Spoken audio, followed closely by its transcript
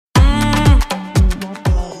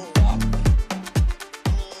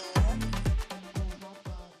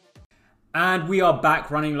And we are back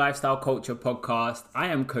running Lifestyle Culture Podcast. I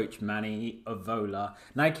am Coach Manny Avola,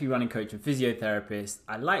 Nike running coach and physiotherapist.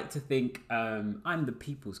 I like to think I'm the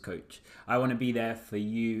people's coach. I want to be there for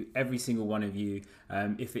you, every single one of you.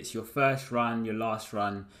 If it's your first run, your last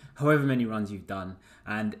run, however many runs you've done.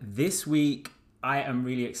 And this week, I am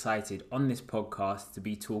really excited on this podcast to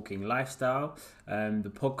be talking lifestyle.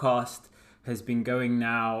 The podcast has been going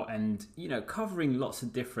now and, covering lots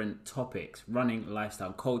of different topics, running,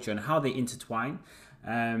 lifestyle, culture, and how they intertwine.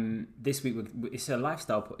 This week, it's a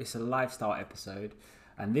lifestyle episode.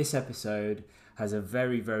 And this episode has a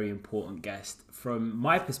very, very important guest from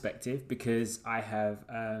my perspective, because I have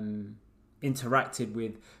interacted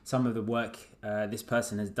with some of the work this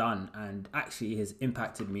person has done, and actually has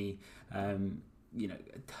impacted me,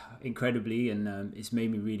 incredibly, and it's made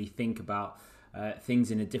me really think about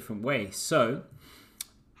things in a different way. So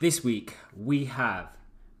this week we have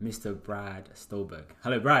Mr. Brad Stulberg.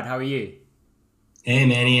 Hello, Brad. How are you? Hey,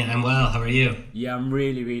 Manny. I'm well. How are you? Yeah, I'm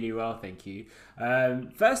really, really well. Thank you.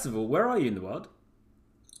 First of all, where are you in the world?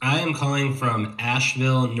 I am calling from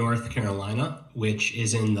Asheville, North Carolina, which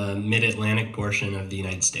is in the mid-Atlantic portion of the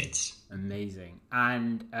United States. Amazing.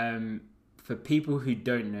 And for people who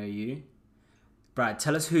don't know you, Brad,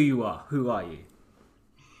 tell us who you are. Who are you?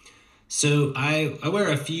 So I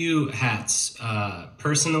wear a few hats.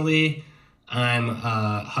 Personally, I'm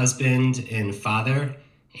a husband and father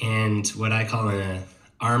and what I call an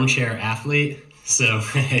armchair athlete. So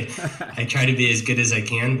I try to be as good as I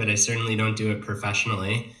can, but I certainly don't do it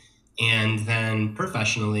professionally. And then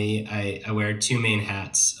professionally, I wear two main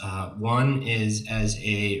hats. One is as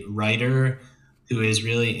a writer who is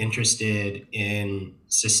really interested in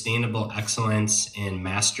sustainable excellence and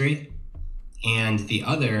mastery, and the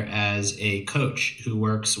other as a coach who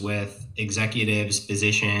works with executives,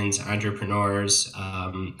 physicians, entrepreneurs,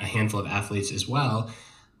 a handful of athletes as well,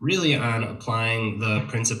 really on applying the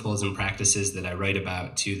principles and practices that I write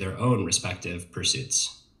about to their own respective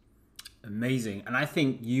pursuits. Amazing. And I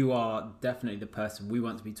think you are definitely the person we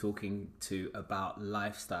want to be talking to about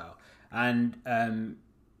lifestyle. And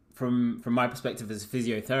from my perspective as a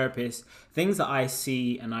physiotherapist, things that I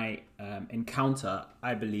see and I encounter,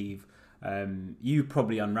 I believe you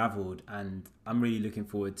probably unraveled, and I'm really looking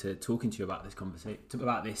forward to talking to you about this conversation,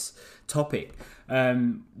 about this topic.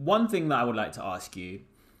 One thing that I would like to ask you: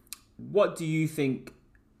 what do you think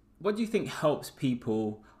helps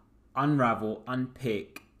people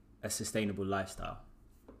unpick a sustainable lifestyle?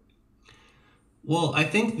 Well, I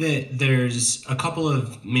think that there's a couple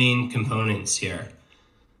of main components here.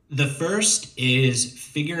 The first is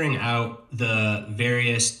figuring out the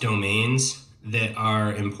various domains that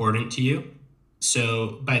are important to you.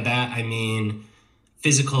 So by that, I mean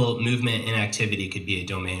physical movement and activity could be a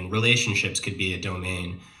domain, relationships could be a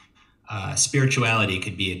domain, spirituality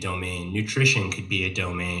could be a domain, nutrition could be a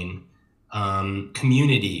domain,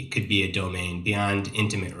 community could be a domain beyond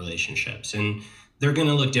intimate relationships. And they're going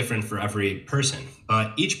to look different for every person.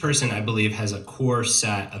 But each person, I believe, has a core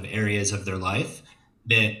set of areas of their life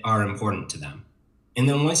that are important to them. And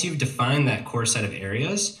then once you've defined that core set of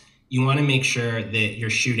areas, you want to make sure that you're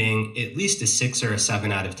shooting at least a 6 or a 7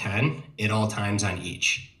 out of 10 at all times on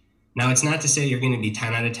each. Now, it's not to say you're going to be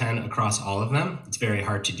 10 out of 10 across all of them. It's very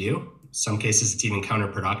hard to do. In some cases, it's even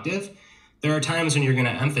counterproductive. There are times when you're going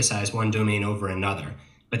to emphasize one domain over another,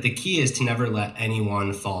 but the key is to never let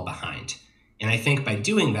anyone fall behind. And I think by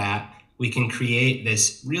doing that, we can create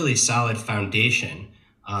this really solid foundation.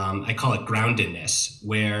 I call it groundedness,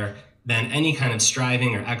 where then any kind of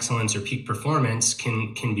striving or excellence or peak performance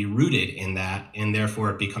can be rooted in that, and therefore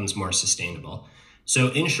it becomes more sustainable. So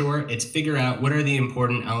in short, it's figure out what are the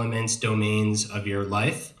important elements, domains of your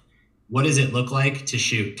life. What does it look like to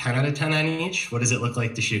shoot 10 out of 10 on each? What does it look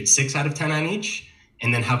like to shoot 6 out of 10 on each?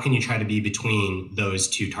 And then how can you try to be between those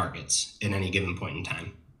two targets at any given point in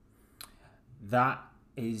time? That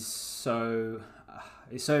is so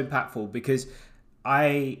impactful, because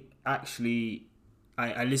I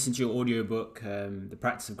listened to your audiobook, The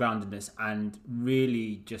Practice of Groundedness, and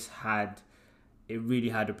really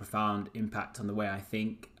had a profound impact on the way I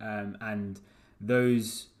think. And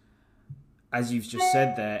those, as you've just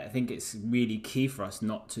said there, I think it's really key for us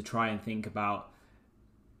not to try and think about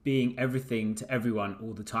being everything to everyone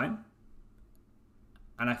all the time.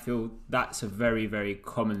 And I feel that's a very, very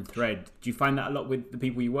common thread. Do you find that a lot with the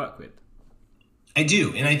people you work with? I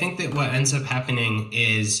do. And I think that what ends up happening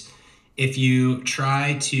is if you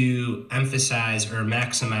try to emphasize or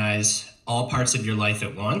maximize all parts of your life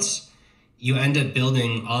at once, you end up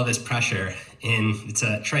building all this pressure. And it's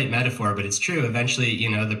a trite metaphor, but it's true. Eventually,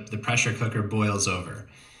 the pressure cooker boils over.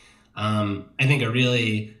 I think a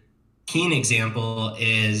really keen example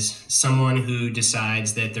is someone who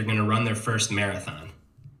decides that they're going to run their first marathon.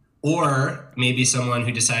 Or maybe someone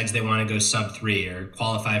who decides they want to go sub 3 or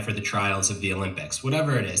qualify for the trials of the Olympics,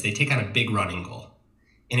 whatever it is, they take on a big running goal.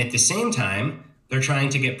 And at the same time, they're trying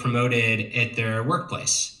to get promoted at their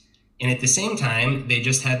workplace. And at the same time, they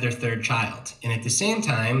just had their third child. And at the same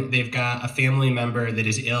time, they've got a family member that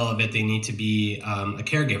is ill that they need to be a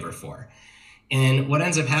caregiver for. And what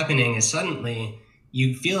ends up happening is suddenly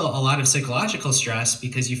you feel a lot of psychological stress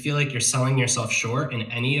because you feel like you're selling yourself short in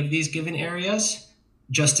any of these given areas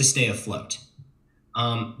just to stay afloat.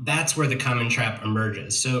 That's where the common trap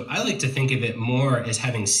emerges. So I like to think of it more as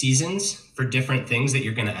having seasons for different things that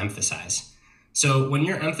you're going to emphasize. So when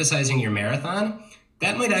you're emphasizing your marathon,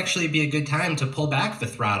 that might actually be a good time to pull back the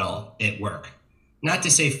throttle at work. Not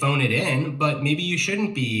to say phone it in, but maybe you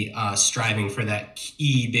shouldn't be striving for that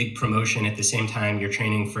key big promotion at the same time you're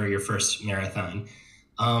training for your first marathon.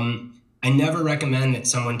 I never recommend that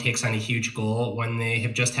someone takes on a huge goal when they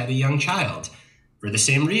have just had a young child for the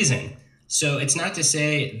same reason. So it's not to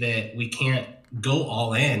say that we can't go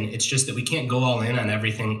all in. It's just that we can't go all in on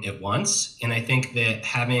everything at once. And I think that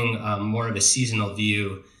having more of a seasonal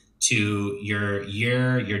view to your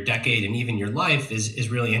year, your decade, and even your life is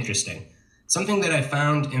really interesting. Something that I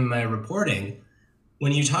found in my reporting,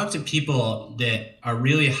 when you talk to people that are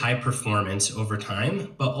really high performance over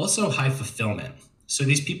time, but also high fulfillment. So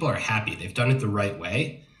these people are happy, they've done it the right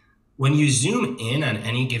way. When you zoom in on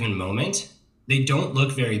any given moment, they don't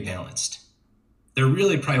look very balanced. They're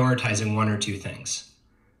really prioritizing one or two things.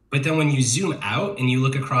 But then when you zoom out and you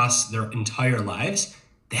look across their entire lives,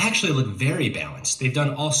 they actually look very balanced. They've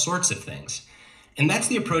done all sorts of things. And that's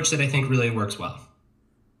the approach that I think really works well.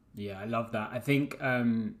 Yeah, I love that. I think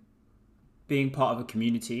being part of a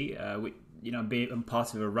community, being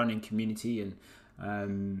part of a running community,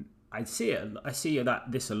 and I see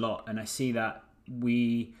this a lot, and I see that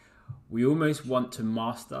we almost want to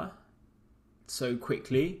master so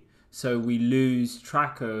quickly, so we lose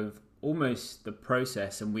track of almost the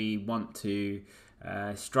process, and we want to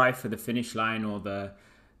strive for the finish line or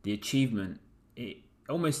the achievement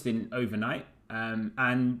almost in overnight.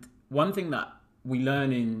 And one thing that we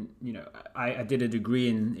learn I did a degree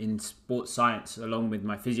in sports science along with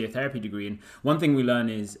my physiotherapy degree, and one thing we learn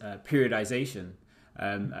is periodization.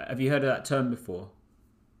 Have you heard of that term before?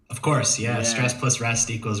 Of course, yeah. Stress plus rest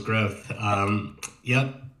equals growth.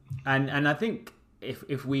 Yep. And I think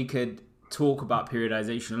if we could talk about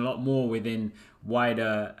periodization a lot more within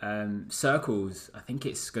wider circles, I think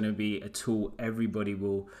it's going to be a tool everybody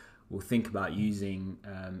will think about using.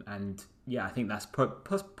 And yeah, I think that's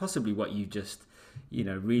possibly what you just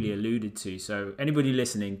really alluded to. So anybody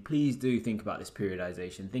listening, please do think about this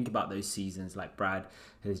periodization. Think about those seasons like Brad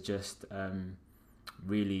has just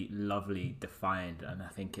really lovely defined, and I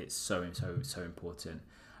think it's so important.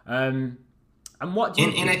 And what do you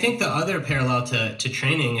and I think the other parallel to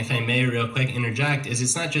training, if I may real quick interject, is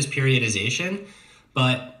it's not just periodization,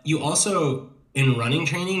 but you also, in running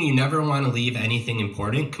training, you never want to leave anything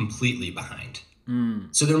important completely behind.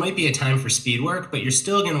 So there might be a time for speed work, but you're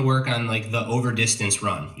still going to work on like the over distance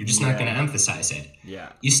run. You're just not going to emphasize it.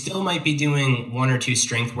 Yeah. You still might be doing 1 or 2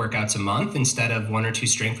 strength workouts a month instead of 1 or 2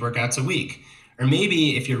 strength workouts a week. Or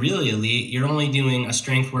maybe if you're really elite, you're only doing a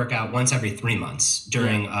strength workout once every 3 months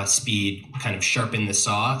during a speed kind of sharpen the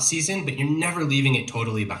saw season, but you're never leaving it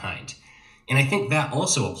totally behind. And I think that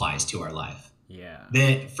also applies to our life. Yeah.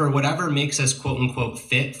 That for whatever makes us quote unquote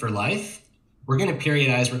fit for life, we're going to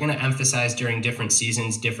periodize, we're going to emphasize during different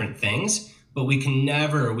seasons, different things, but we can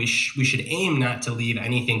never, we should aim not to leave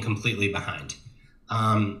anything completely behind.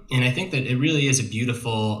 And I think that it really is a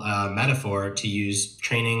beautiful metaphor to use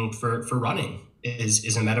training for running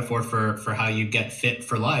is a metaphor for how you get fit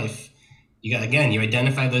for life. You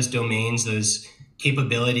identify those domains, those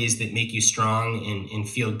capabilities that make you strong and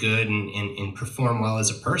feel good and perform well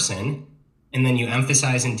as a person. And then you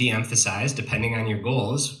emphasize and de-emphasize depending on your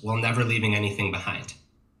goals while never leaving anything behind.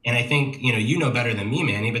 And I think, you know better than me,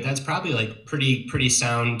 Manny, but that's probably like pretty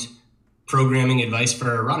sound programming advice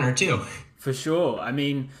for a runner too. For sure. I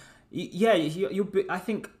mean, yeah, I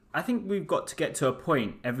think we've got to get to a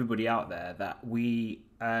point, everybody out there, that we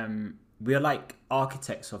are like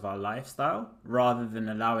architects of our lifestyle rather than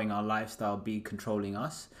allowing our lifestyle be controlling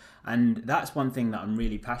us. And that's one thing that I'm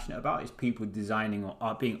really passionate about, is people designing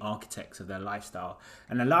or being architects of their lifestyle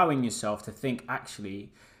and allowing yourself to think,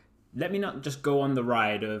 actually, let me not just go on the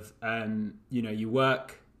ride of, you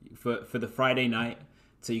work for the Friday night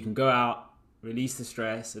so you can go out, release the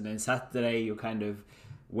stress, and then Saturday you're kind of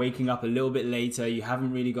waking up a little bit later, you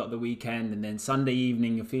haven't really got the weekend, and then Sunday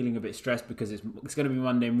evening you're feeling a bit stressed because it's going to be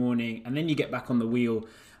Monday morning, and then you get back on the wheel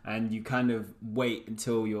and you kind of wait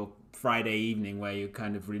until your Friday evening where you're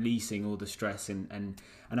kind of releasing all the stress, and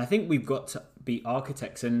I think we've got to be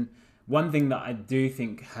architects. And one thing that I do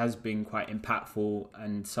think has been quite impactful,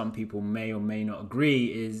 and some people may or may not agree,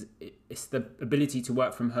 is it's the ability to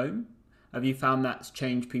work from home. Have you found that's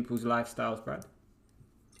changed people's lifestyles, Brad?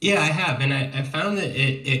 Yeah, I have. And I found that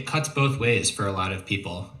it cuts both ways for a lot of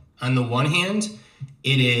people. On the one hand,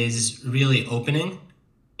 it is really opening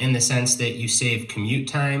in the sense that you save commute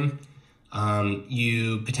time.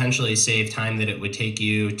 You potentially save time that it would take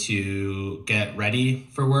you to get ready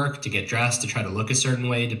for work, to get dressed, to try to look a certain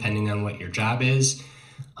way, depending on what your job is.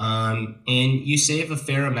 And you save a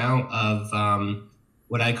fair amount of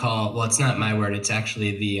what I call, well, it's not my word, it's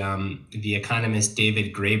actually the economist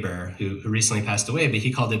David Graeber, who recently passed away, but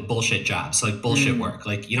he called it bullshit jobs, like bullshit work.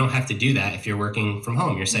 Like, you don't have to do that if you're working from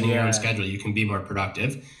home. You're setting your own schedule. You can be more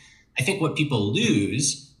productive. I think what people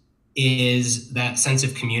lose is that sense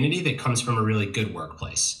of community that comes from a really good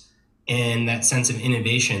workplace, and that sense of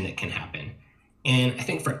innovation that can happen. And I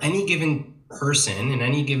think for any given person in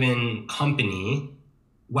any given company,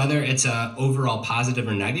 whether it's a overall positive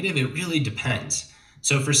or negative, it really depends.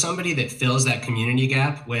 So for somebody that fills that community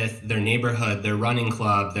gap with their neighborhood, their running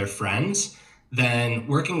club, their friends, then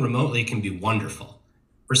working remotely can be wonderful.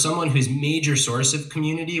 For someone whose major source of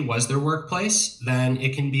community was their workplace, then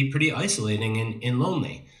it can be pretty isolating and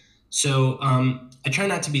lonely. So I try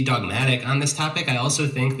not to be dogmatic on this topic. I also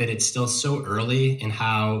think that it's still so early in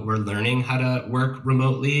how we're learning how to work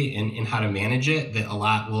remotely and how to manage it, that a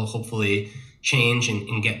lot will hopefully change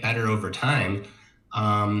and get better over time.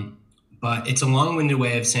 But it's a long-winded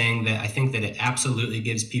way of saying that I think that it absolutely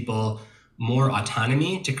gives people more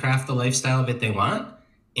autonomy to craft the lifestyle that they want.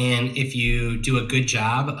 And if you do a good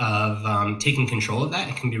job of taking control of that,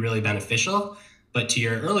 it can be really beneficial. But to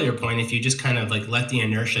your earlier point, if you just kind of like let the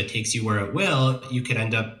inertia takes you where it will, you could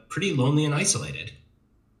end up pretty lonely and isolated.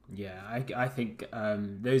 Yeah, I think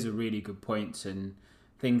those are really good points, and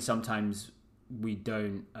things sometimes we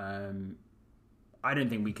don't... I don't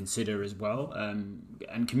think we consider as well.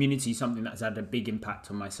 And community is something that's had a big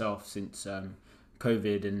impact on myself since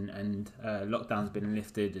COVID and lockdown's been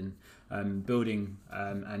lifted, and building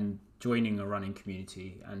and joining a running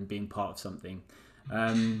community and being part of something.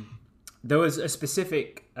 There was a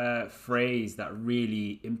specific phrase that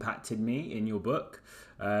really impacted me in your book,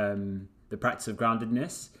 The Practice of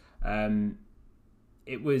Groundedness.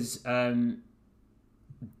 It was Ai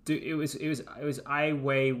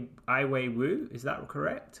Weiwei Wu, is that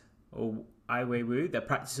correct? Or Ai Weiwei Wu, the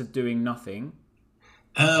practice of doing nothing.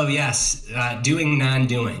 Oh yes, doing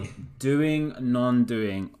non-doing. Doing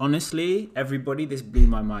non-doing. Honestly, everybody, this blew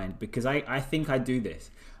my mind, because I think I do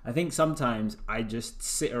this. I think sometimes I just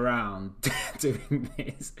sit around doing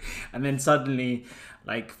this, and then suddenly,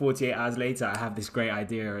 like 48 hours later, I have this great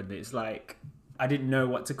idea, and it's like I didn't know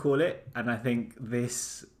what to call it. And I think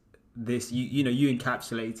this you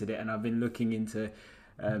encapsulated it, and I've been looking into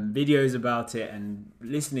videos about it and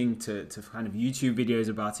listening to kind of YouTube videos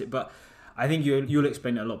about it, but I think you'll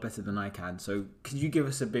explain it a lot better than I can. So could you give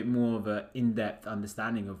us a bit more of an in-depth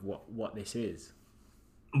understanding of what this is?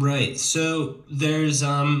 Right. So there's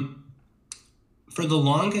for the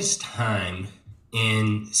longest time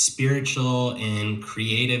in spiritual and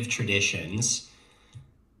creative traditions,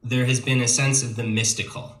 there has been a sense of the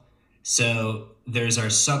mystical. So there's our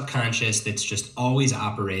subconscious that's just always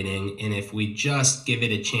operating, and if we just give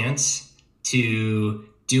it a chance to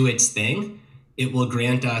do its thing, it will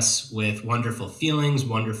grant us with wonderful feelings,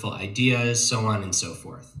 wonderful ideas, so on and so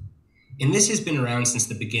forth. And this has been around since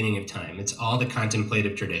the beginning of time. It's all the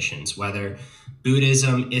contemplative traditions, whether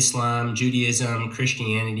Buddhism, Islam, Judaism,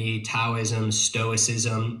 Christianity, Taoism,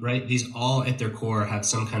 Stoicism, right? These all at their core have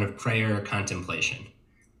some kind of prayer or contemplation.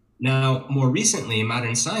 Now, more recently,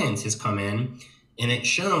 modern science has come in, and it's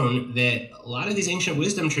shown that a lot of these ancient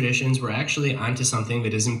wisdom traditions were actually onto something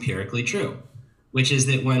that is empirically true, which is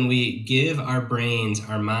that when we give our brains,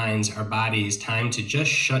 our minds, our bodies time to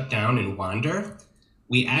just shut down and wander,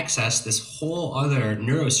 we access this whole other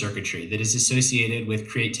neurocircuitry that is associated with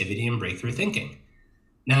creativity and breakthrough thinking.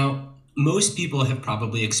 Now, most people have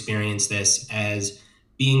probably experienced this as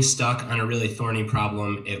being stuck on a really thorny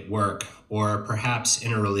problem at work, or perhaps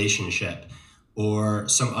in a relationship, or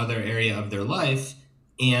some other area of their life.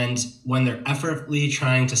 And when they're effortlessly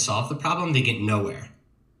trying to solve the problem, they get nowhere.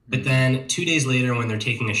 But then 2 days later, when they're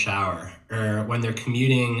taking a shower, or when they're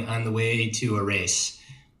commuting on the way to a race,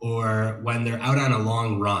 or when they're out on a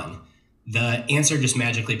long run, the answer just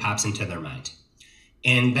magically pops into their mind.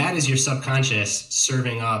 And that is your subconscious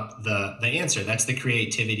serving up the answer. That's the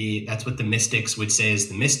creativity. That's what the mystics would say is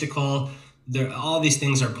the mystical. All these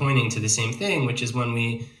things are pointing to the same thing, which is when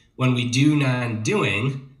we do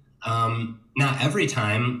non-doing, not every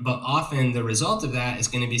time, but often the result of that is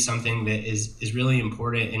going to be something that is really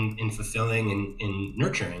important in fulfilling and in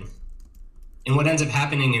nurturing. And what ends up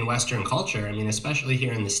happening in Western culture, I mean, especially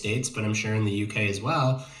here in the States, but I'm sure in the UK as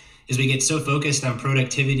well, is we get so focused on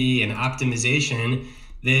productivity and optimization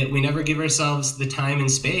that we never give ourselves the time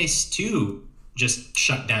and space to just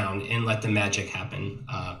shut down and let the magic happen,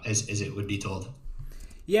 as it would be told.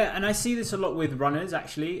 Yeah, and I see this a lot with runners,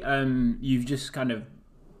 actually. You've just kind of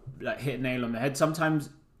like hit a nail on the head.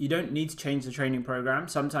 Sometimes you don't need to change the training program.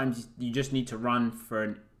 Sometimes you just need to run for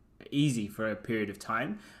a period of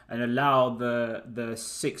time and allow the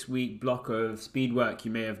 6-week block of speed work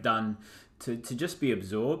you may have done to just be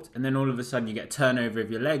absorbed, and then all of a sudden you get a turnover of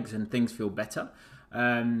your legs and things feel better.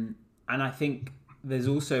 And I think there's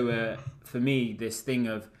also for me this thing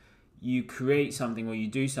of you create something or you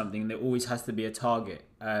do something, there always has to be a target.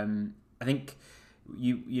 I think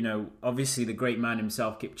you know, obviously the great man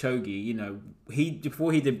himself, Kipchoge, you know,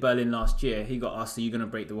 before he did Berlin last year, he got asked, are you going to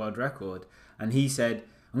break the world record? And he said,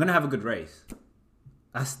 I'm going to have a good race.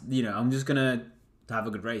 That's, you know, I'm just going to have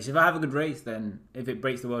a good race. If I have a good race, then if it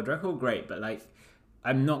breaks the world record, great. But like,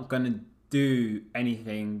 I'm not going to do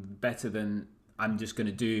anything better than I'm just going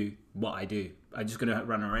to do what I do. I'm just going to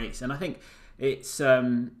run a race. And I think it's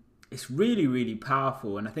really, really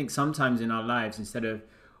powerful. And I think sometimes in our lives, instead of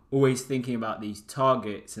always thinking about these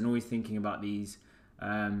targets and always thinking about these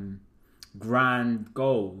grand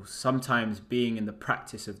goals, sometimes being in the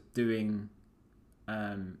practice of doing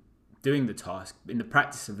the task, in the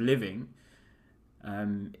practice of living,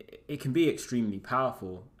 it can be extremely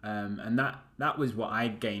powerful. And that was what I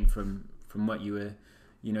gained from what you were,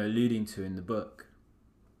 you know, alluding to in the book.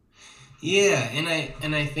 Yeah,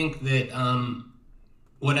 and I think that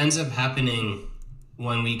what ends up happening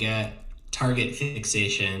when we get target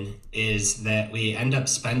fixation is that we end up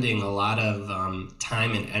spending a lot of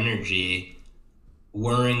time and energy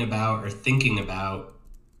worrying about or thinking about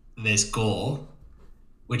this goal,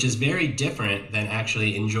 which is very different than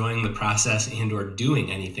actually enjoying the process and or doing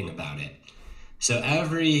anything about it. So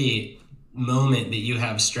every moment that you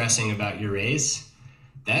have stressing about your race,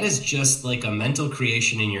 that is just like a mental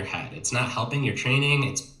creation in your head. It's not helping your training.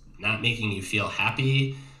 It's not making you feel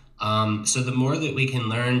happy. So the more that we can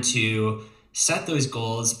learn to set those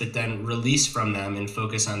goals, but then release from them and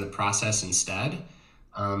focus on the process instead,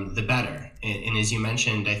 the better. And as you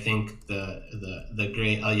mentioned, I think the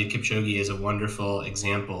great Eliud Kipchoge is a wonderful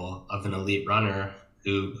example of an elite runner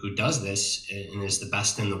who does this and is the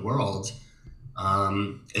best in the world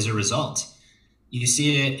as a result. You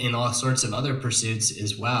see it in all sorts of other pursuits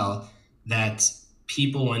as well, that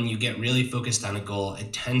people, when you get really focused on a goal,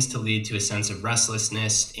 it tends to lead to a sense of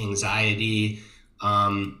restlessness, anxiety,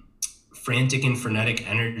 frantic and frenetic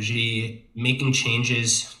energy, making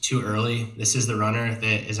changes too early. This is the runner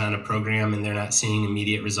that is on a program and they're not seeing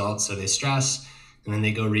immediate results, so they stress, and then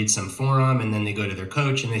they go read some forum, and then they go to their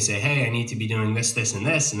coach and they say, hey, I need to be doing this, this, and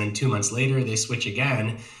this, and then 2 months later they switch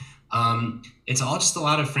again. It's all just a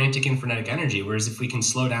lot of frantic and frenetic energy, whereas if we can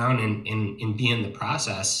slow down and be in the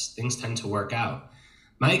process, things tend to work out.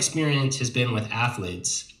 My experience has been with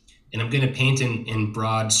athletes, and I'm going to paint in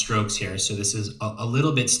broad strokes here. So this is a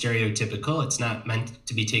little bit stereotypical. It's not meant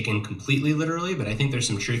to be taken completely literally, but I think there's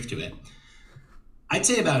some truth to it. I'd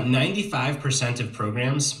say about 95% of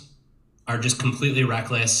programs are just completely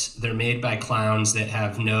reckless. They're made by clowns that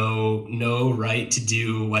have no right to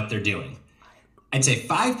do what they're doing. I'd say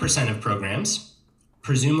 5% of programs,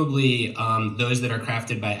 presumably those that are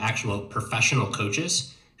crafted by actual professional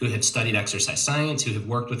coaches who have studied exercise science, who have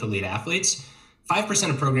worked with elite athletes, 5%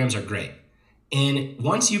 of programs are great. And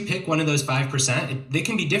once you pick one of those 5%, they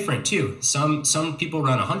can be different too. Some people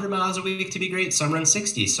run 100 miles a week to be great. Some run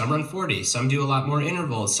 60, some run 40, some do a lot more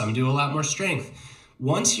intervals, some do a lot more strength.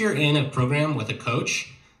 Once you're in a program with a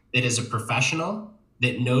coach that is a professional,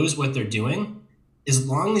 that knows what they're doing, as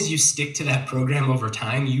long as you stick to that program over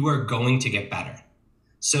time, you are going to get better.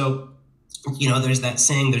 So, you know, there's that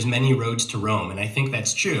saying, there's many roads to Rome. And I think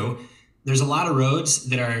that's true. There's a lot of roads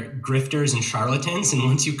that are grifters and charlatans. And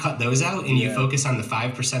once you cut those out and you focus on the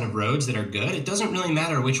 5% of roads that are good, it doesn't really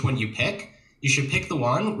matter which one you pick. You should pick the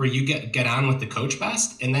one where you get on with the coach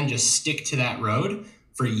best, and then just stick to that road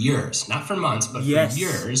for years, not for months, but for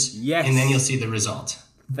years. Yes. And then you'll see the result.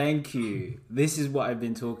 Thank you. This is what I've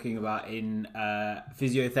been talking about in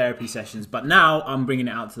physiotherapy sessions, but now I'm bringing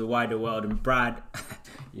it out to the wider world. And Brad,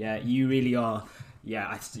 yeah, you really are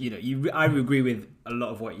Yeah, I agree with a lot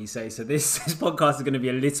of what you say. So this podcast is going to be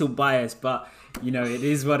a little biased, but it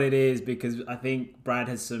is what it is, because I think Brad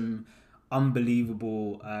has some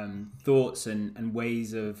unbelievable thoughts and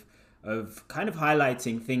ways of kind of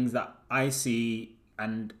highlighting things that I see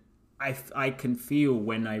and I can feel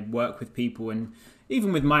when I work with people, and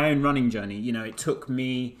even with my own running journey. It took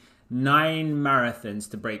me 9 marathons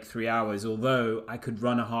to break 3 hours, although I could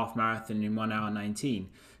run a half marathon in 1 hour 19.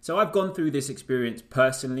 So I've gone through this experience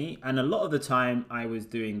personally, and a lot of the time I was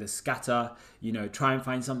doing the scatter, try and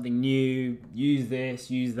find something new, use this,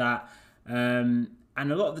 use that. And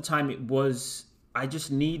a lot of the time I just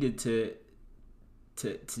needed to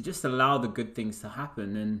just allow the good things to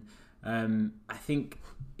happen. And I think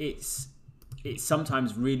it's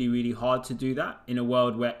sometimes really, really hard to do that in a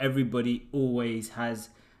world where everybody always has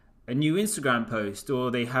a new Instagram post, or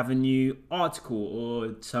they have a new article,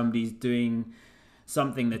 or somebody's doing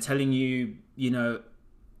something, they're telling you,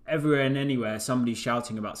 everywhere and anywhere, somebody's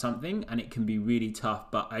shouting about something, and it can be really tough.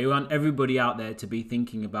 But I want everybody out there to be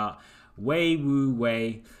thinking about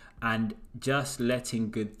way and just letting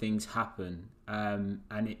good things happen. And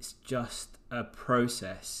it's just a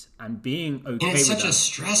process, and being okay with that. And it's such a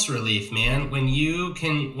stress relief, man, when you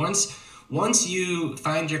can, once you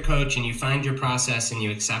find your coach and you find your process and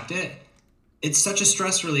you accept it, it's such a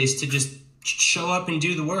stress release to just show up and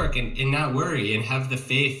do the work and not worry, and have the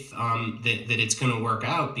faith that it's going to work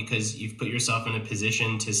out, because you've put yourself in a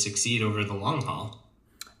position to succeed over the long haul.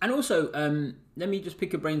 And also, let me just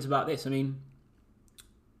pick your brains about this. I mean,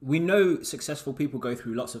 we know successful people go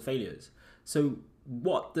through lots of failures. So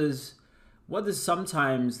what does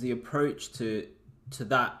sometimes the approach to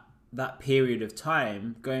that period of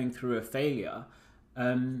time, going through a failure,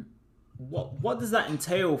 what does that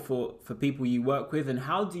entail for people you work with, and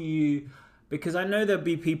how do you? Because I know there'll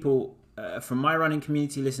be people from my running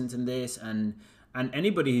community listening to this, and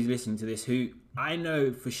anybody who's listening to this who I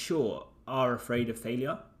know for sure are afraid of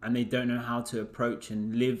failure, and they don't know how to approach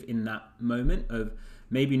and live in that moment of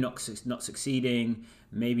maybe not succeeding,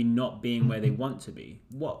 maybe not being where they want to be.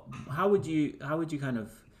 How would you kind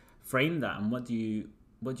of frame that, and what do you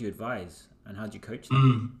advise, and how do you coach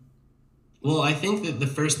them? Well, I think that the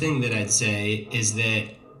first thing that I'd say is that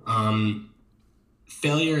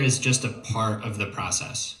failure is just a part of the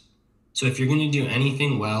process. So if you're going to do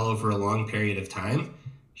anything well over a long period of time,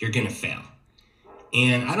 you're going to fail.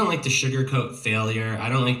 And I don't like to sugarcoat failure. I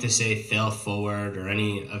don't like to say fail forward or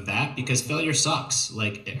any of that, because failure sucks.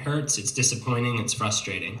 Like, it hurts, it's disappointing, it's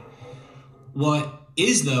frustrating. What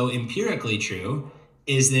is, though, empirically true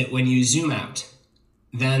is that when you zoom out,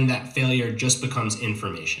 then that failure just becomes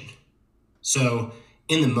information. So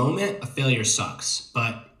in the moment, a failure sucks,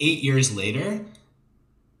 but 8 years later,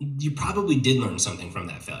 you probably did learn something from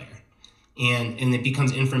that failure, and it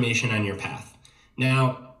becomes information on your path.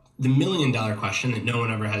 Now, the $1 million question that no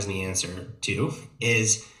one ever has the answer to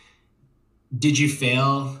is, did you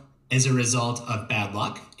fail as a result of bad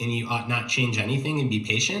luck and you ought not change anything and be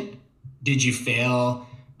patient? Did you fail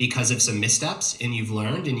because of some missteps and you've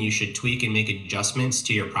learned and you should tweak and make adjustments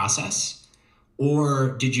to your process? Or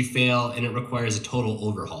did you fail and it requires a total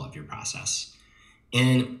overhaul of your process?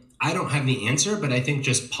 And I don't have the answer, but I think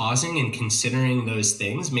just pausing and considering those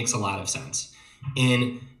things makes a lot of sense.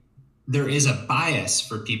 And there is a bias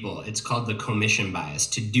for people. It's called the commission bias,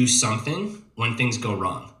 to do something when things go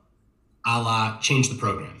wrong, a la change the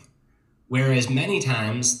program. Whereas many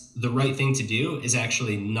times the right thing to do is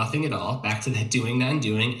actually nothing at all, back to that doing,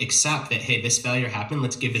 non-doing, except that, hey, this failure happened,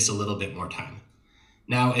 let's give this a little bit more time.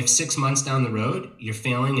 Now, if 6 months down the road you're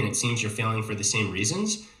failing and it seems you're failing for the same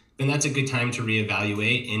reasons, then that's a good time to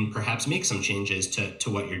reevaluate and perhaps make some changes to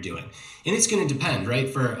what you're doing. And it's going to depend, right?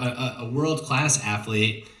 For a world-class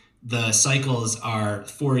athlete, the cycles are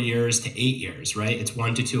 4 years to 8 years, right? It's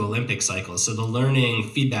 1 to 2 Olympic cycles. So the learning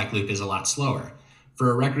feedback loop is a lot slower.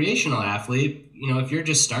 For a recreational athlete, if you're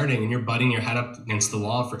just starting and you're butting your head up against the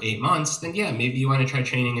wall for 8 months, then yeah, maybe you want to try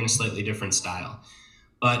training in a slightly different style.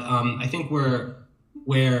 But I think where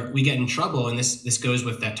we get in trouble, and this goes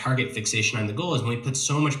with that target fixation on the goal, is when we put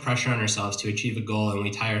so much pressure on ourselves to achieve a goal and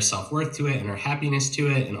we tie our self-worth to it and our happiness to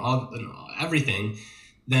it and everything,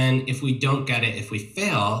 then if we don't get it, if we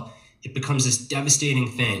fail, it becomes this devastating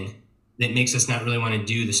thing that makes us not really want to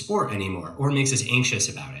do the sport anymore, or makes us anxious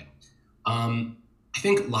about it. I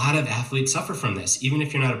think a lot of athletes suffer from this, even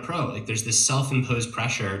if you're not a pro. Like, there's this self-imposed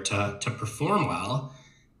pressure to perform well,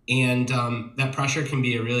 and that pressure can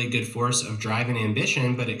be a really good force of drive and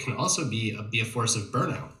ambition, but it can also be a force of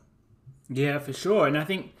burnout. Yeah, for sure. And I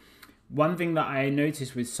think one thing that I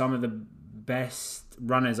noticed with some of the best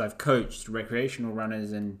runners I've coached, recreational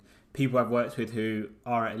runners and people I've worked with who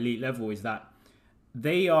are at elite level, is that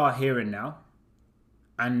they are here and now.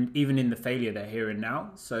 And even in the failure, they're here and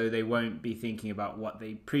now. So they won't be thinking about what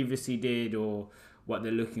they previously did or what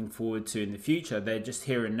they're looking forward to in the future. They're just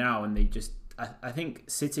here and now. And I think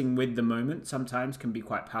sitting with the moment sometimes can be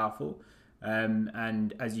quite powerful.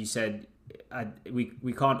 And as you said,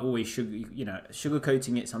 we can't always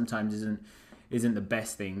sugarcoating it sometimes isn't the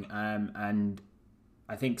best thing. And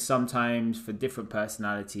I think sometimes for different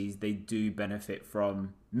personalities, they do benefit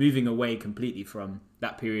from moving away completely from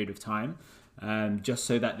that period of time. Just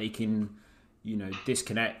so that they can,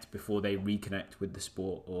 disconnect before they reconnect with the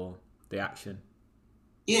sport or the action.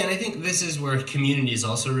 Yeah, and I think this is where community is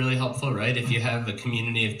also really helpful, right? If you have a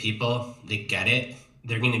community of people that get it,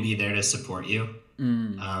 they're going to be there to support you.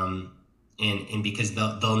 And because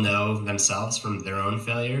they'll know themselves from their own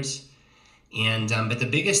failures. And but the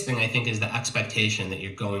biggest thing I think is the expectation that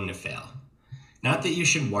you're going to fail. Not that you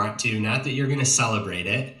should want to, not that you're going to celebrate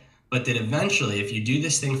it, but that eventually, if you do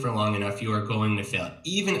this thing for long enough, you are going to fail.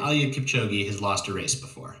 Even Eliud Kipchoge has lost a race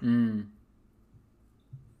before.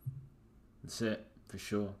 That's it, for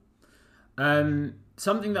sure.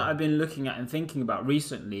 Something that I've been looking at and thinking about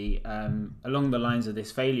recently, along the lines of this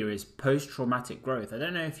failure, is post-traumatic growth. I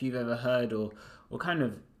don't know if you've ever heard or kind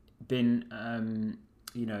of been,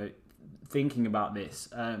 thinking about this.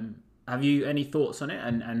 Have you any thoughts on it?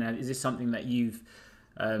 And is this something that you've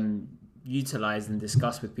utilize and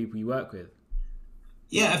discuss with people you work with?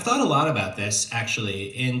 Yeah, I've thought a lot about this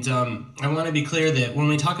actually. And I want to be clear that when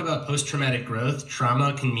we talk about post-traumatic growth,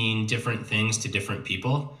 trauma can mean different things to different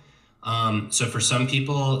people. So for some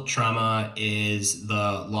people, trauma is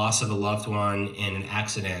the loss of a loved one in an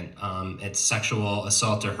accident. It's sexual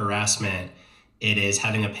assault or harassment. It is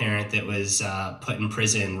having a parent that was put in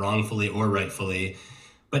prison wrongfully or rightfully.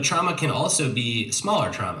 But trauma can also be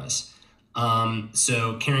smaller traumas.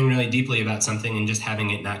 So caring really deeply about something and just having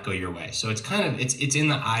it not go your way. So it's it's in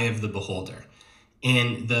the eye of the beholder.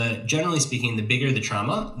 And generally speaking, the bigger the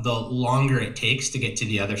trauma, the longer it takes to get to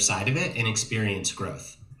the other side of it and experience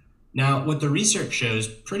growth. Now, what the research shows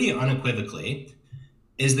pretty unequivocally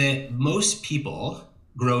is that most people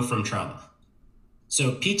grow from trauma.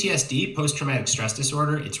 So PTSD, post-traumatic stress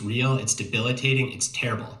disorder, it's real, it's debilitating, it's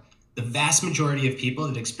terrible. The vast majority of people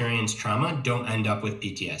that experience trauma don't end up with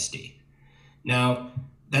PTSD. Now,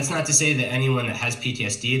 that's not to say that anyone that has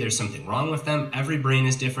PTSD, there's something wrong with them. Every brain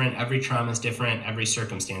is different. Every trauma is different. Every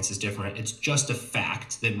circumstance is different. It's just a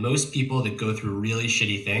fact that most people that go through really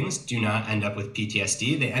shitty things do not end up with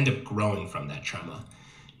PTSD. They end up growing from that trauma.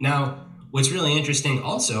 Now, what's really interesting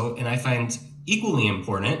also, and I find equally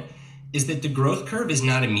important, is that the growth curve is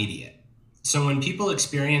not immediate. So when people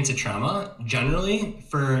experience a trauma, generally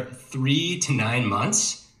for 3 to 9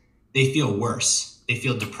 months, they feel worse. They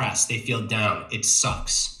feel depressed. They feel down. It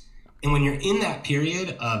sucks. And when you're in that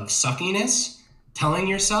period of suckiness, telling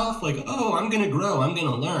yourself like, oh, I'm going to grow, I'm going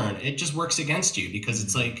to learn, it just works against you because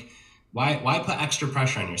it's like, why put extra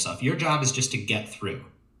pressure on yourself? Your job is just to get through.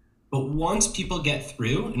 But once people get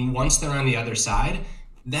through and once they're on the other side,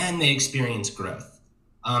 then they experience growth.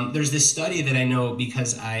 There's this study that I know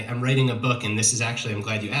because I'm writing a book, and this is actually, I'm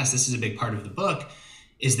glad you asked, this is a big part of the book,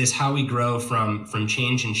 is this how we grow from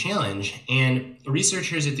change and challenge. And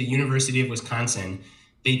researchers at the University of Wisconsin,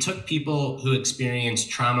 they took people who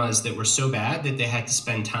experienced traumas that were so bad that they had to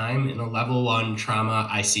spend time in a level 1 trauma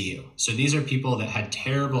ICU. So these are people that had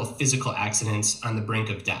terrible physical accidents on the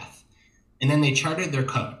brink of death. And then they charted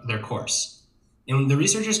their course. And the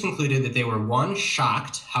researchers concluded that they were, 1,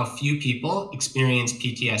 shocked how few people experienced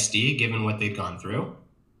PTSD given what they'd gone through.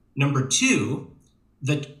 Number 2,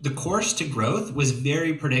 the course to growth was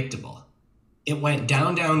very predictable. It went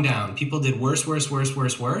down, down, down. People did worse.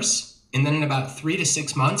 And then in about 3 to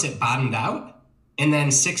 6 months, it bottomed out. And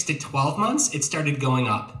then 6 to 12 months, it started going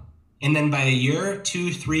up. And then by a year,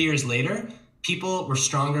 2, 3 years later, people were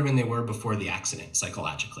stronger than they were before the accident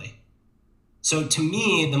psychologically. So to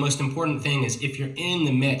me, the most important thing is if you're in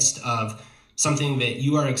the midst of something that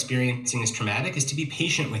you are experiencing as traumatic, is to be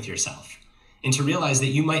patient with yourself and to realize that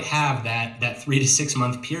you might have that 3 to 6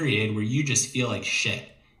 month period where you just feel like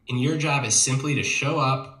shit. And your job is simply to show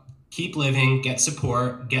up, keep living, get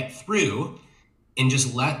support, get through, and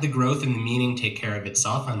just let the growth and the meaning take care of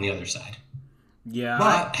itself on the other side. Yeah.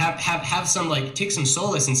 But have some, take some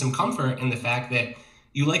solace and some comfort in the fact that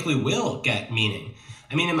you likely will get meaning.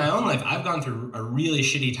 I mean, in my own life, I've gone through a really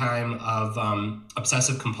shitty time of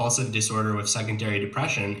obsessive compulsive disorder with secondary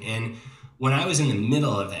depression. And when I was in the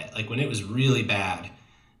middle of it, when it was really bad,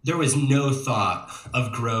 there was no thought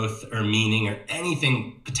of growth or meaning or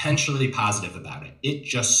anything potentially positive about it. It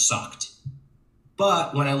just sucked.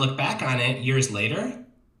 But when I look back on it years later,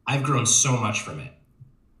 I've grown so much from it.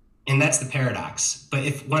 And that's the paradox. But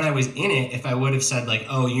if when I was in it, if I would have said like,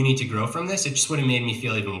 oh, you need to grow from this, it just would have made me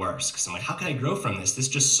feel even worse. Because I'm like, how can I grow from this? This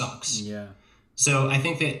just sucks. Yeah. So I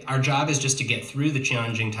think that our job is just to get through the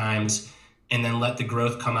challenging times and then let the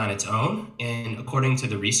growth come on its own. And according to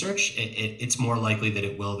the research, it's more likely that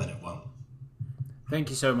it will than it won't. Thank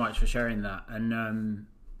you so much for sharing that. And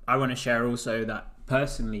I want to share also that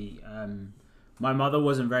personally, my mother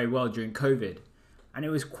wasn't very well during COVID, and it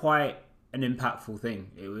was quite an impactful thing.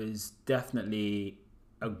 It was definitely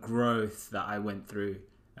a growth that I went through.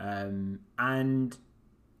 And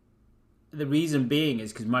the reason being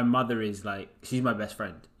is because my mother is like, she's my best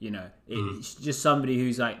friend, it's just somebody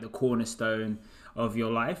who's like the cornerstone of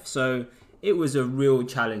your life. So it was a real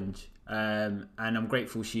challenge. And I'm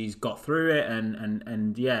grateful she's got through it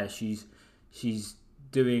and yeah, she's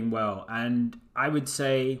doing well. And I would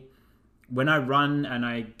say when I run and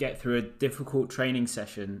I get through a difficult training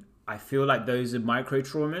session, I feel like those are micro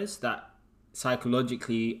traumas that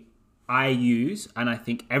psychologically I use, and I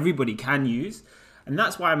think everybody can use. And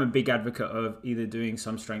that's why I'm a big advocate of either doing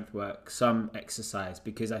some strength work, some exercise,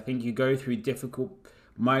 because I think you go through difficult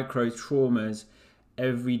micro traumas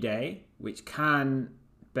every day, which can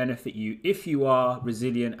benefit you if you are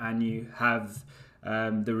resilient and you have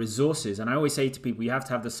the resources. And I always say to people, you have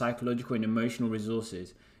to have the psychological and emotional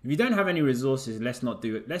resources. If you don't have any resources, let's not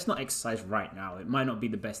do it. Let's not exercise right now. It might not be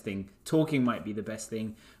the best thing. Talking might be the best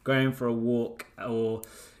thing. Going for a walk, or,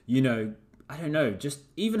 I don't know, just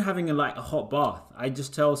even having a hot bath. I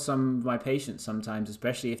just tell some of my patients sometimes,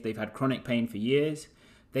 especially if they've had chronic pain for years,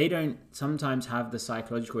 they don't sometimes have the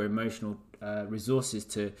psychological or emotional resources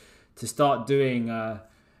to start doing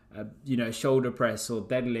shoulder press or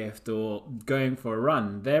deadlift or going for a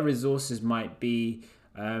run. Their resources might be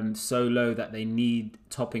so low that they need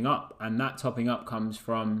topping up, and that topping up comes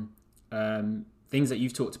from things that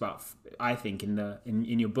you've talked about, I think,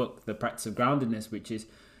 in your book, The Practice of Groundedness, which is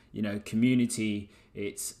community.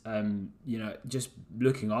 It's just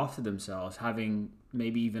looking after themselves, having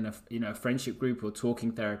maybe even a friendship group or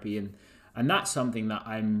talking therapy, and that's something that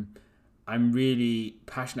I'm really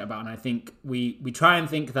passionate about. And I think we try and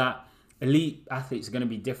think that elite athletes are going to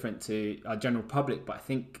be different to our general public, but I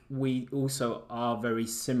think we also are very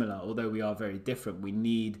similar, although we are very different. We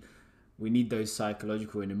need those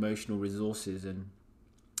psychological and emotional resources. And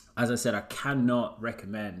as I said, I cannot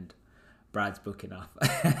recommend Brad's book enough.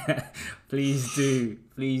 Please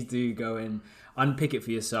do go and unpick it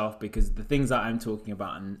for yourself, because the things that I'm talking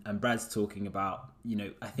about and Brad's talking about,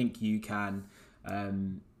 I think you can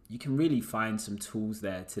really find some tools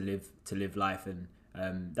there to live life. And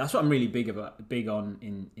that's what I'm really big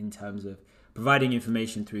on in terms of providing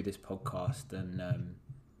information through this podcast. And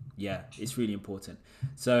it's really important.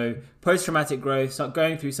 So post-traumatic growth, so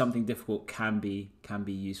going through something difficult can be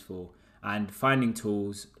useful, and finding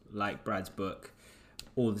tools like Brad's book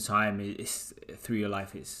all the time is through your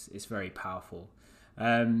life. It's very powerful.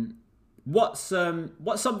 What's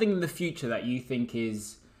something in the future that you think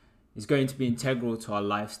is going to be integral to our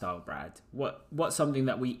lifestyle, Brad? What's something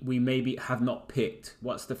that we maybe have not picked?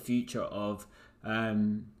 What's the future of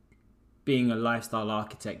being a lifestyle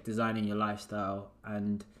architect, designing your lifestyle,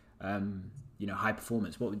 and high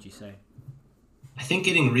performance? What would you say? I think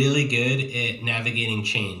getting really good at navigating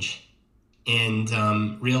change, and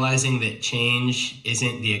realizing that change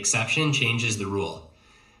isn't the exception, change is the rule.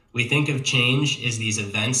 We think of change as these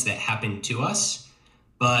events that happen to us,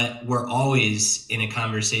 but we're always in a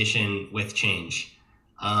conversation with change.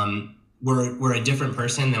 We're a different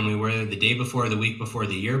person than we were the day before, the week before,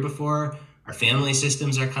 the year before. Our family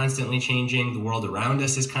systems are constantly changing. The world around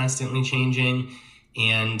us is constantly changing.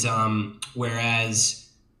 And whereas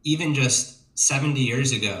even just 70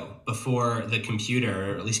 years ago, before the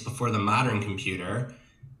computer, or at least before the modern computer,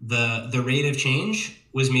 the rate of change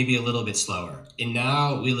was maybe a little bit slower. And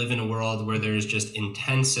now we live in a world where there's just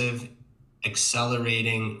intensive,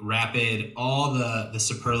 accelerating, rapid, all the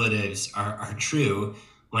superlatives are true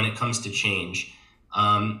when it comes to change.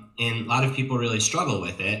 And a lot of people really struggle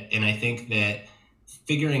with it. And I think that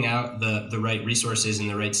figuring out the right resources and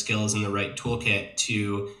the right skills and the right toolkit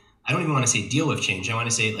to, I don't even want to say deal with change. I want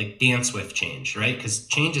to say dance with change, right? Because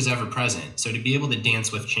change is ever present. So to be able to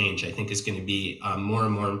dance with change, I think is going to be more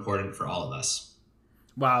and more important for all of us.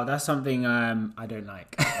 Wow, that's something I don't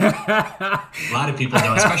like. A lot of people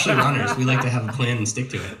don't, especially runners. We like to have a plan and stick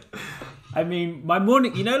to it. I mean, my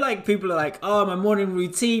morning, people are like, oh, my morning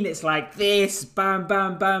routine, it's like this, bam,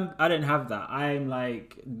 bam, bam. I don't have that. I'm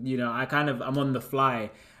like, I'm on the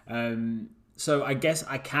fly. So I guess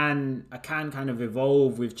I can kind of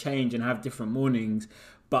evolve with change and have different mornings,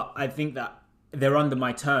 but I think that they're under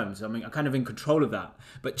my terms. I mean, I'm kind of in control of that.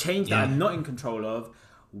 But change that I'm not in control of,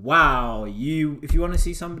 wow, if you want to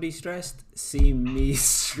see somebody stressed, see me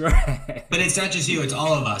stressed. But it's not just you, it's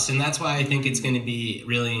all of us. And that's why I think it's going to be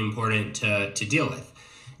really important to deal with.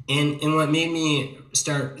 And what made me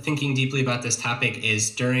start thinking deeply about this topic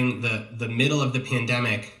is during the middle of the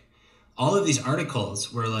pandemic, all of these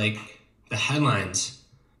articles were like the headlines,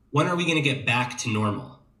 when are we going to get back to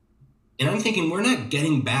normal? And I'm thinking, we're not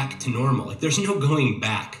getting back to normal. Like, there's no going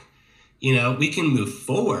back. We can move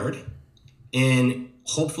forward and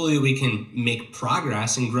hopefully we can make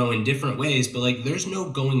progress and grow in different ways, but like, there's no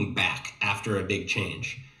going back after a big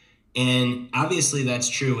change. And obviously that's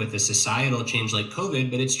true with a societal change like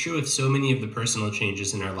COVID, but it's true with so many of the personal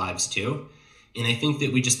changes in our lives too. And I think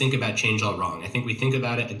that we just think about change all wrong. I think we think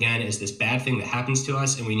about it again as this bad thing that happens to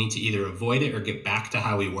us and we need to either avoid it or get back to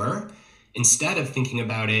how we were, instead of thinking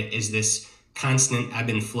about it as this constant ebb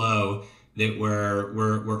and flow that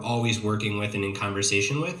we're always working with and in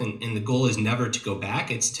conversation with. And the goal is never to go back.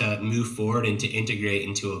 It's to move forward and to integrate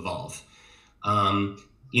and to evolve.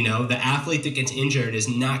 The athlete that gets injured is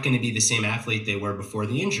not going to be the same athlete they were before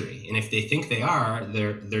the injury. And if they think they are,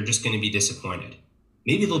 they're just going to be disappointed.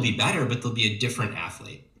 Maybe they'll be better, but they'll be a different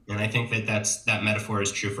athlete. And I think that metaphor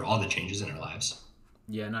is true for all the changes in our lives.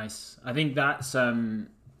 Yeah, nice. I think that's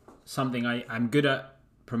something I'm good at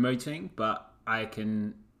promoting, but I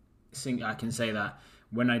can say that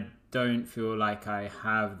when I don't feel like I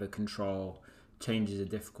have the control, change is a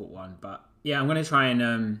difficult one. But yeah, I'm gonna try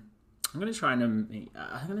and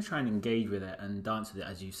engage with it and dance with it,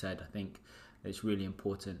 as you said. I think it's really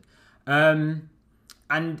important. And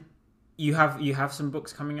you have some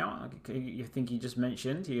books coming out. You think you just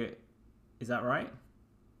mentioned? Is that right?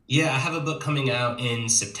 Yeah, I have a book coming out in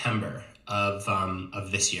September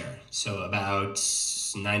of this year. So about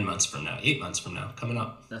 8 months from now, coming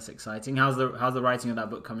up. That's exciting. How's the writing of that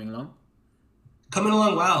book coming along? Coming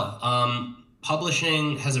along well.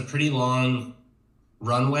 Publishing has a pretty long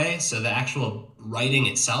runway, so the actual writing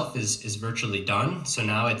itself is virtually done. So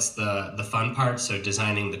now it's the fun part. So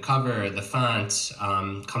designing the cover, the font,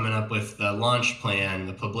 coming up with the launch plan,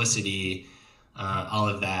 the publicity. All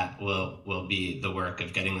of that will be the work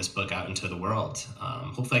of getting this book out into the world.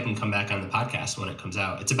 Hopefully I can come back on the podcast when it comes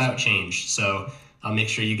out. It's about change, so I'll make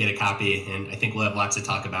sure you get a copy, and I think we'll have lots to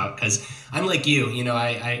talk about, because I'm like you.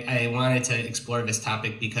 I wanted to explore this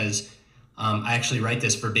topic because I actually write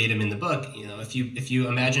this verbatim in the book. If you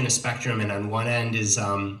imagine a spectrum, and on one end is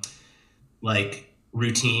like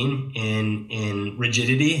routine and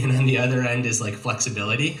rigidity, and on the other end is like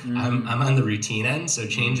flexibility. I'm on the routine end, so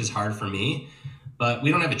change is hard for me. But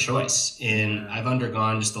we don't have a choice, and I've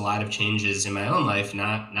undergone just a lot of changes in my own life,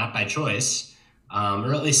 not by choice,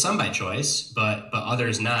 or at least some by choice, but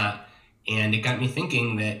others not. And it got me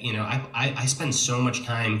thinking that I spend so much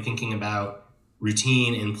time thinking about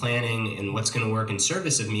routine and planning and what's going to work in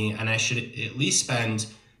service of me, and I should at least spend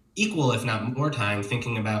equal, if not more, time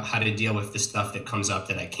thinking about how to deal with the stuff that comes up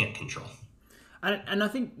that I can't control. And I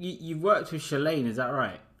think you've worked with Shalane, is that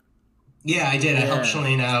right? Yeah, I did. I helped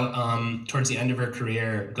Shalane out towards the end of her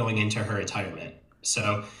career, going into her retirement.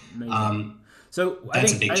 So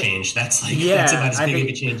that's a big change. That's that's about as big of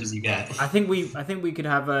a change as you get. I think we could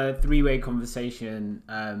have a 3-way conversation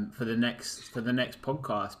for the next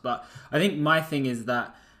podcast. But I think my thing is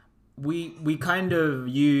that we kind of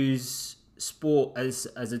use sport as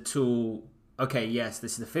a tool. Okay, yes,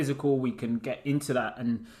 this is the physical. We can get into that,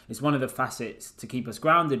 and it's one of the facets to keep us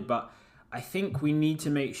grounded. But I think we need to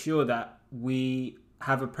make sure that we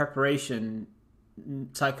have a preparation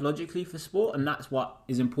psychologically for sport, and that's what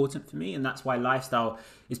is important for me, and that's why lifestyle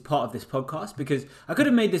is part of this podcast. Because I could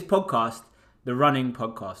have made this podcast the running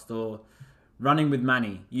podcast or running with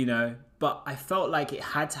Manny, but I felt like it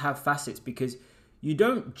had to have facets, because you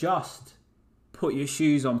don't just put your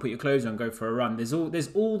shoes on, put your clothes on, go for a run. There's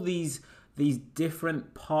all these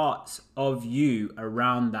different parts of you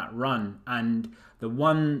around that run. And the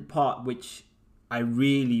one part which I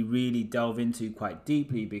really, really delve into quite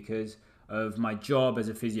deeply because of my job as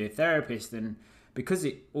a physiotherapist, and because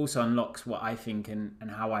it also unlocks what I think and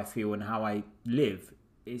how I feel and how I live,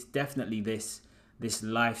 it's definitely this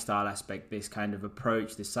lifestyle aspect, this kind of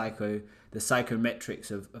approach, the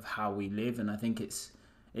psychometrics of how we live. And I think it's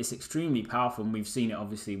extremely powerful, and we've seen it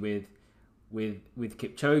obviously with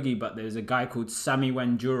Kipchoge, but there's a guy called Sami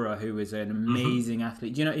Wandura who is an amazing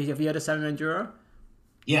athlete. Have you heard of Sami Wandura?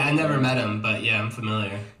 Yeah, I never met him, but yeah, I'm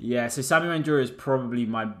familiar. Yeah, so Sami Wandura is probably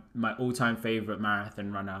my all-time favorite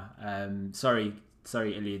marathon runner. Sorry,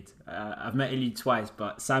 Iliad. I've met Iliad twice,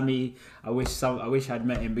 but Sami, I wish I'd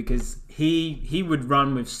met him, because he would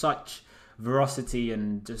run with such veracity,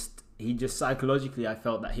 and he just psychologically, I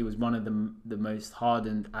felt that he was one of the most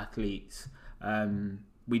hardened athletes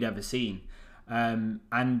we'd ever seen. And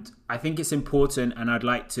I think it's important, and I'd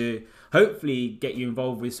like to hopefully get you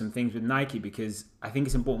involved with some things with Nike, because I think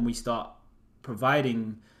it's important we start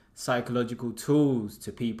providing psychological tools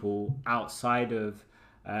to people outside of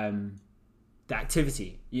the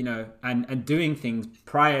activity, and doing things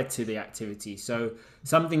prior to the activity. So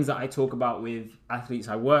some things that I talk about with athletes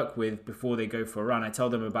I work with before they go for a run, I tell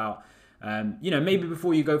them about, maybe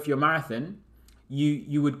before you go for your marathon,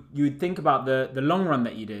 you would think about the long run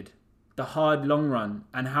that you did, the hard long run,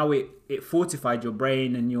 and how it fortified your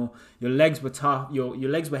brain, and your legs were tough, your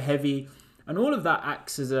legs were heavy, and all of that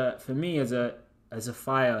acts as a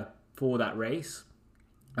fire for that race.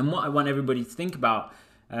 And what I want everybody to think about,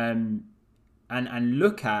 and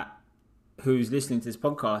look at, who's listening to this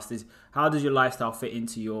podcast, is how does your lifestyle fit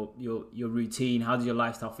into your routine? How does your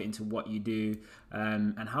lifestyle fit into what you do?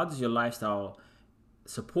 And how does your lifestyle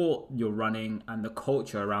support your running and the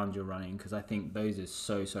culture around your running? Because I think those are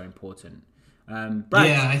so, so important. Brad?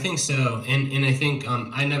 Yeah, I think so. And I think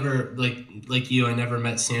I never, like you, I never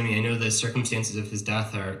met Sammy. I know the circumstances of his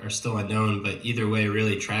death are still unknown, but either way,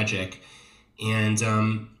 really tragic. And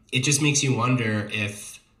it just makes you wonder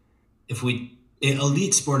if we, in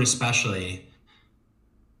elite sport especially,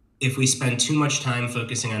 if we spend too much time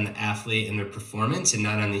focusing on the athlete and their performance and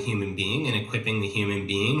not on the human being, and equipping the human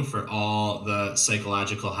being for all the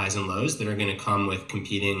psychological highs and lows that are going to come with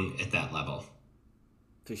competing at that level.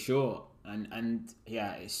 For sure. And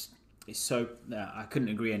yeah, it's so, I couldn't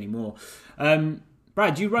agree anymore.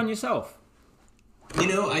 Brad, do you run yourself?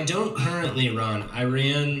 I don't currently run. I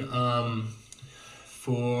ran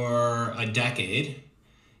for a decade,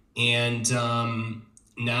 and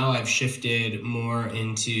now I've shifted more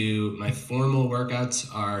into my formal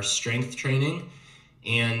workouts are strength training.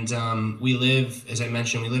 And we live, as I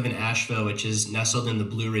mentioned, we live in Asheville, which is nestled in the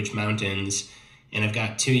Blue Ridge Mountains. And I've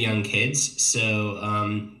got 2 young kids.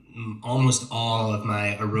 So almost all of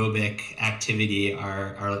my aerobic activity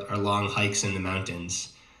are long hikes in the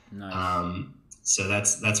mountains. Nice. So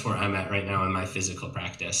that's where I'm at right now in my physical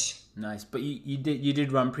practice. Nice. But you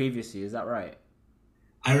did run previously, is that right?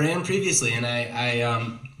 I ran previously, and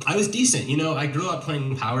I was decent. I grew up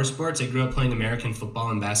playing power sports. I grew up playing American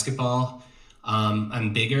football and basketball.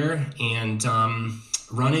 I'm bigger, and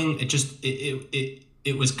running,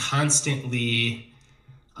 it was constantly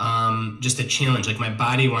just a challenge. Like, my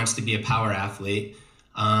body wants to be a power athlete,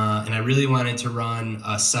 and I really wanted to run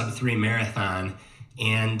a sub-3 marathon.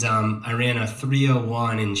 And I ran a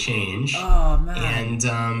 3:01 and change. Oh, man.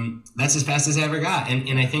 And that's as fast as I ever got.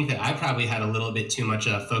 And I think that I probably had a little bit too much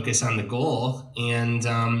focus on the goal. And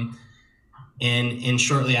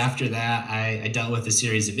shortly after that, I dealt with a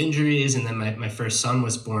series of injuries. And then my first son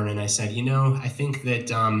was born. And I said, I think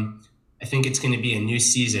that I think it's going to be a new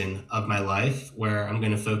season of my life where I'm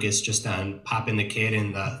going to focus just on popping the kid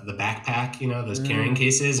in the backpack, those carrying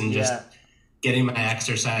cases, and just getting my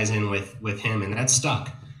exercise in with him, and that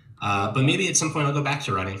stuck. But maybe at some point I'll go back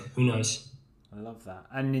to running. Who knows? I love that.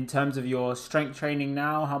 And in terms of your strength training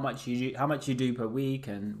now, how much you do per week,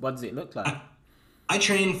 and what does it look like? I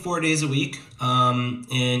train 4 days a week, and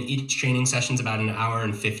each training session's about an hour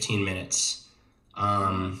and 15 minutes.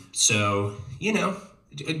 So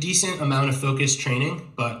a decent amount of focused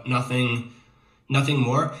training, but nothing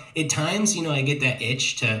more. At times, I get that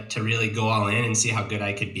itch to really go all in and see how good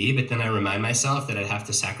I could be, but then I remind myself that I'd have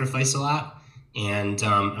to sacrifice a lot, and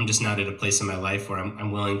I'm just not at a place in my life where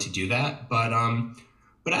I'm willing to do that. But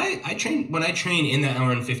I train, when I train in that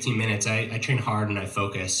hour and 15 minutes, I train hard and I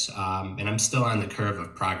focus, and I'm still on the curve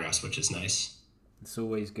of progress, which is nice. It's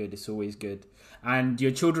always good. And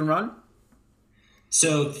your children run?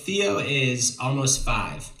 So Theo is almost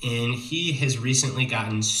 5, and he has recently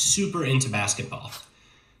gotten super into basketball.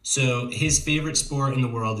 So his favorite sport in the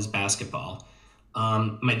world is basketball.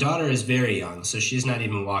 My daughter is very young, so she's not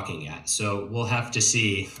even walking yet. So we'll have to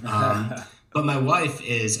see. But my wife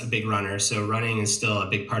is a big runner, so running is still a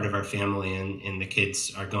big part of our family, and the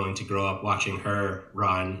kids are going to grow up watching her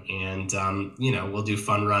run. And, we'll do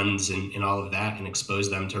fun runs and all of that and expose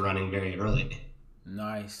them to running very early.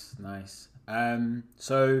 Nice.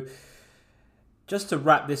 So just to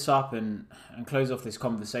wrap this up and close off this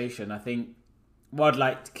conversation, I think what I'd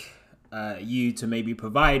like you to maybe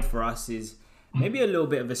provide for us is maybe a little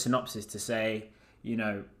bit of a synopsis to say,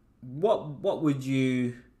 what would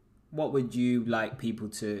you like people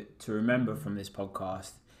to remember from this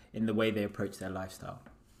podcast in the way they approach their lifestyle?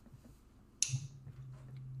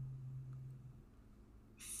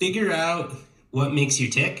 Figure out what makes you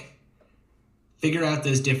tick. Figure out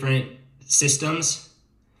those different systems.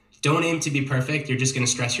 Don't aim to be perfect. You're just going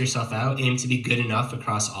to stress yourself out. Aim to be good enough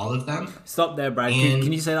across all of them. Stop there, Brad.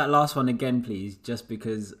 Can you say that last one again, please? Just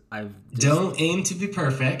because Don't aim to be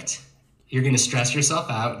perfect. You're going to stress yourself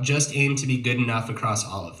out. Just aim to be good enough across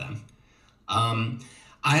all of them.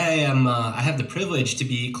 I have the privilege to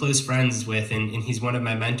be close friends with, and he's one of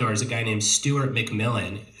my mentors, a guy named Stuart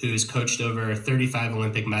McMillan, who's coached over 35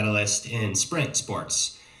 Olympic medalists in sprint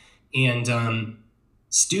sports. And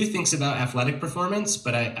Stu thinks about athletic performance,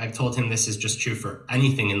 but I've told him this is just true for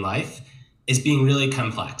anything in life, is being really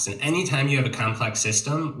complex. And anytime you have a complex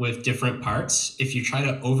system with different parts, if you try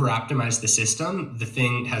to over-optimize the system, the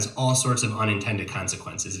thing has all sorts of unintended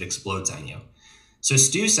consequences. It explodes on you. So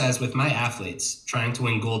Stu says with my athletes trying to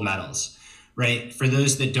win gold medals, right? For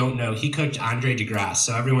those that don't know, he coached Andre DeGrasse.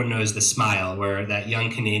 So everyone knows the smile where that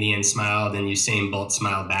young Canadian smiled and Usain Bolt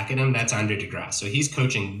smiled back at him. That's Andre DeGrasse. So he's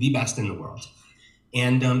coaching the best in the world.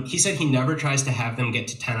 And he said he never tries to have them get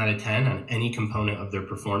to 10 out of 10 on any component of their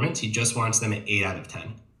performance. He just wants them at 8 out of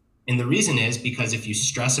 10. And the reason is because if you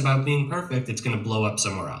stress about being perfect, it's going to blow up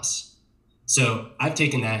somewhere else. So I've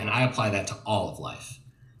taken that and I apply that to all of life.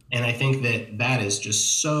 And I think that is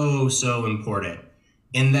just so, so important.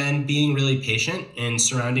 And then being really patient and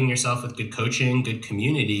surrounding yourself with good coaching, good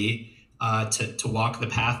community to walk the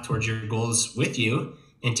path towards your goals with you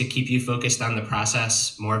and to keep you focused on the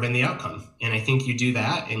process more than the outcome. And I think you do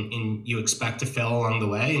that and you expect to fail along the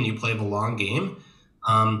way and you play the long game.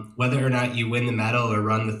 Whether or not you win the medal or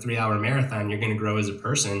run the 3-hour marathon, you're going to grow as a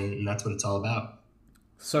person. And that's what it's all about.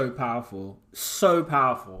 So powerful. So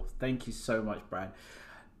powerful. Thank you so much, Brad.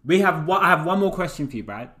 I have one more question for you,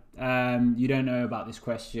 Brad. You don't know about this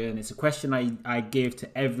question. It's a question I give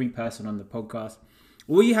to every person on the podcast.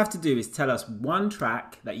 All you have to do is tell us one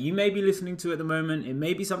track that you may be listening to at the moment. It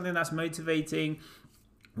may be something that's motivating.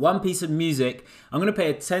 One piece of music. I'm going to play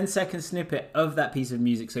a 10-second snippet of that piece of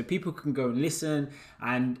music so people can go and listen.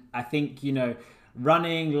 And I think,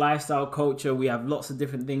 running, lifestyle, culture, we have lots of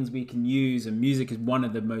different things we can use, and music is one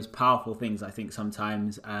of the most powerful things, I think,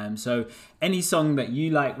 sometimes. So any song that you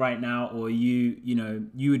like right now, or you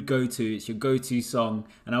would go to, it's your go-to song,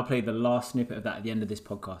 and I'll play the last snippet of that at the end of this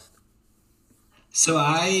podcast. So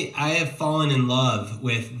I have fallen in love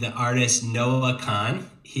with the artist Noah Kahan.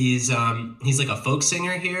 He's like a folk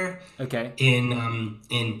singer here. Okay.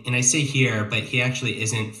 And I say here, but he actually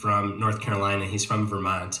isn't from North Carolina. He's from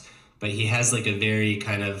Vermont. But he has like a very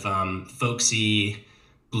kind of folksy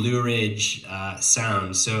Blue Ridge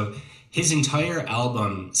sound. So his entire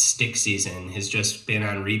album Stick Season has just been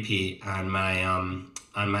on repeat on my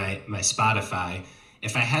Spotify.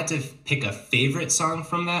 If I had to pick a favorite song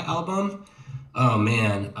from that album, oh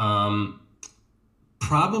man,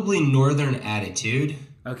 probably Northern Attitude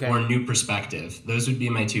or New Perspective. Those would be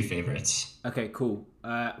my two favorites. Okay, cool.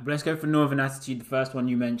 Let's go for Northern Attitude, the first one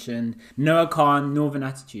you mentioned. Noah Kahan, Northern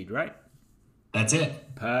Attitude, right? That's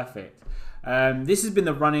it. Perfect. This has been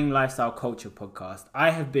the Running Lifestyle Culture podcast. I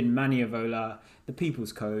have been Manny Avola, the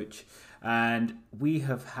People's Coach, and we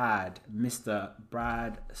have had Mr.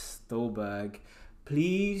 Brad Stulberg.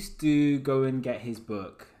 Please do go and get his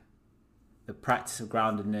book, The Practice of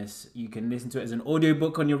Groundedness. You can listen to it as an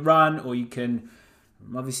audiobook on your run, or you can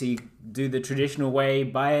obviously do the traditional way,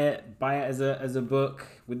 buy it as a book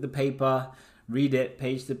with the paper, read it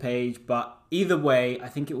page to page. But either way, I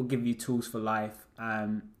think it will give you tools for life.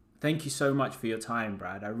 Thank you so much for your time,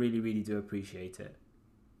 Brad. I really, really do appreciate it.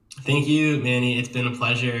 Thank you, Manny. It's been a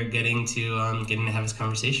pleasure getting to have this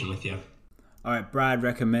conversation with you. All right, Brad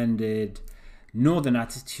recommended Northern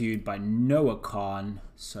Attitude by Noah Kahan.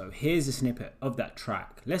 So here's a snippet of that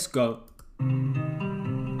track. Let's go.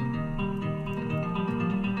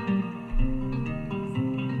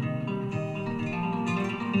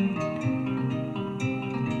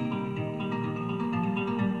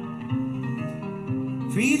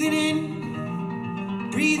 Breathing in,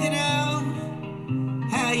 breathing out.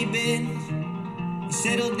 How you been? You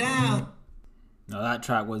settled down. Now that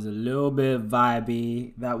track was a little bit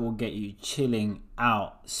vibey. That will get you chilling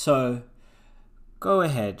out. So go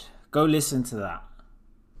ahead, go listen to that.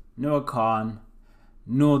 Noah Kahan,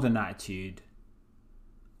 Northern Attitude.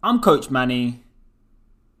 I'm Coach Manny.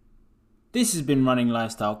 This has been Running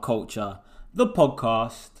Lifestyle Culture, the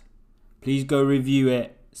podcast. Please go review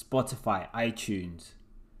it. Spotify, iTunes.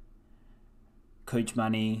 Coach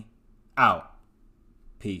Manny out.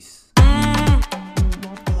 Peace.